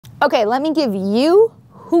Okay, let me give you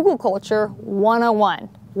Hugelkultur 101.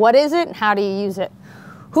 What is it and how do you use it?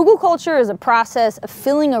 Hugelkultur is a process of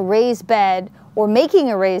filling a raised bed or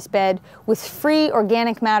making a raised bed with free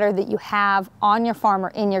organic matter that you have on your farm or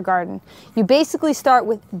in your garden. You basically start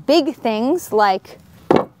with big things like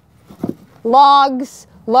logs,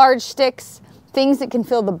 large sticks, things that can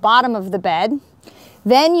fill the bottom of the bed.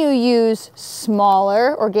 Then you use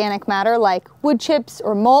smaller organic matter like wood chips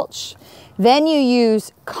or mulch. Then you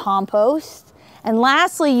use compost. And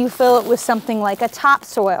lastly, you fill it with something like a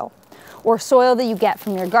topsoil or soil that you get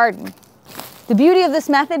from your garden. The beauty of this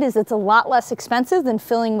method is it's a lot less expensive than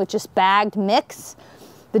filling with just bagged mix.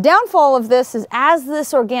 The downfall of this is as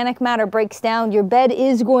this organic matter breaks down, your bed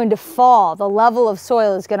is going to fall. The level of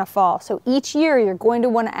soil is going to fall. So each year you're going to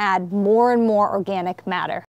want to add more and more organic matter.